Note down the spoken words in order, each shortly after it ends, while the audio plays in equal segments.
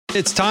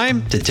It's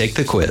time to take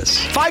the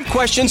quiz. 5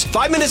 questions,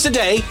 5 minutes a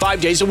day,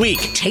 5 days a week.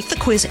 Take the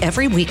quiz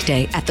every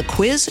weekday at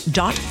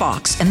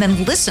thequiz.fox and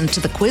then listen to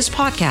the quiz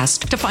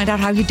podcast to find out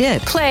how you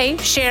did. Play,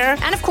 share,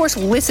 and of course,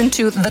 listen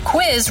to The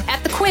Quiz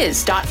at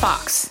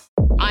thequiz.fox.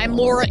 I'm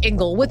Laura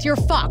Ingle with your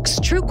Fox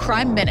True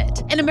Crime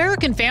Minute. An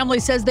American family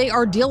says they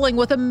are dealing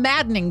with a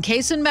maddening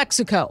case in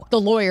Mexico.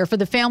 The lawyer for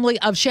the family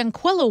of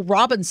Shanquello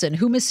Robinson,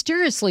 who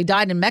mysteriously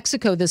died in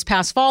Mexico this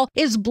past fall,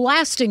 is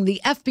blasting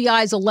the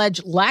FBI's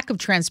alleged lack of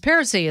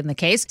transparency in the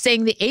case,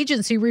 saying the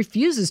agency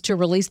refuses to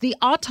release the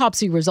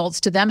autopsy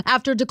results to them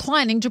after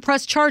declining to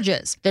press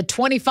charges. The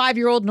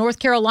 25-year-old North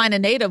Carolina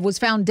native was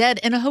found dead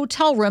in a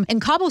hotel room in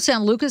Cabo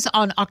San Lucas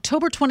on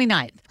October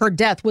 29th. Her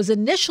death was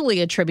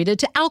initially attributed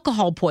to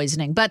alcohol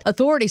poisoning, but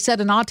authorities said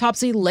an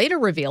autopsy later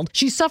revealed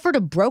she suffered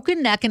a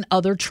broken neck and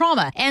other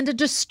trauma, and a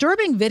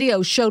disturbing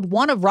video showed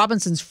one of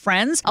Robinson's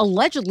friends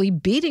allegedly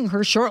beating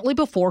her shortly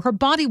before her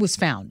body was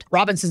found.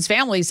 Robinson's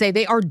family say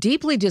they are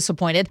deeply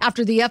disappointed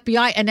after the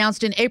FBI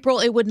announced in April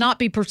it would not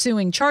be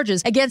pursuing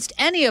charges against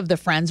any of the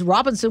friends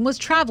Robinson was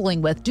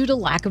traveling with due to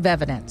lack of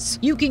evidence.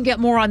 You can get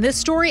more on this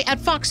story at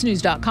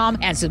foxnews.com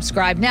and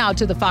subscribe now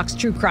to the Fox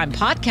True Crime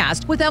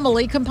Podcast with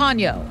Emily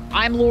Campagno.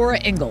 I'm Laura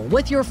Ingle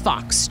with your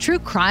Fox True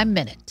Crime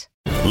Minute.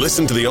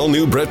 Listen to the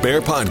all-new Bret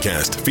Baier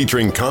podcast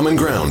featuring Common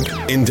Ground,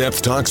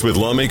 in-depth talks with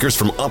lawmakers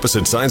from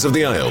opposite sides of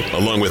the aisle,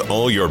 along with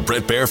all your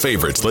Bret Baier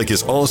favorites like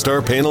his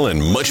all-star panel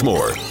and much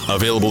more.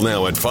 Available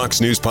now at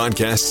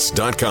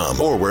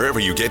foxnewspodcasts.com or wherever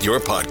you get your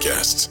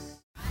podcasts.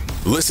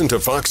 Listen to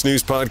Fox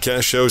News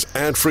Podcast shows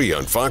ad-free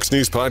on Fox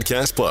News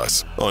Podcast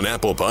Plus, on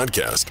Apple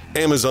Podcast,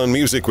 Amazon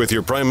Music with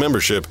your Prime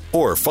membership,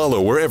 or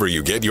follow wherever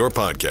you get your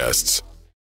podcasts.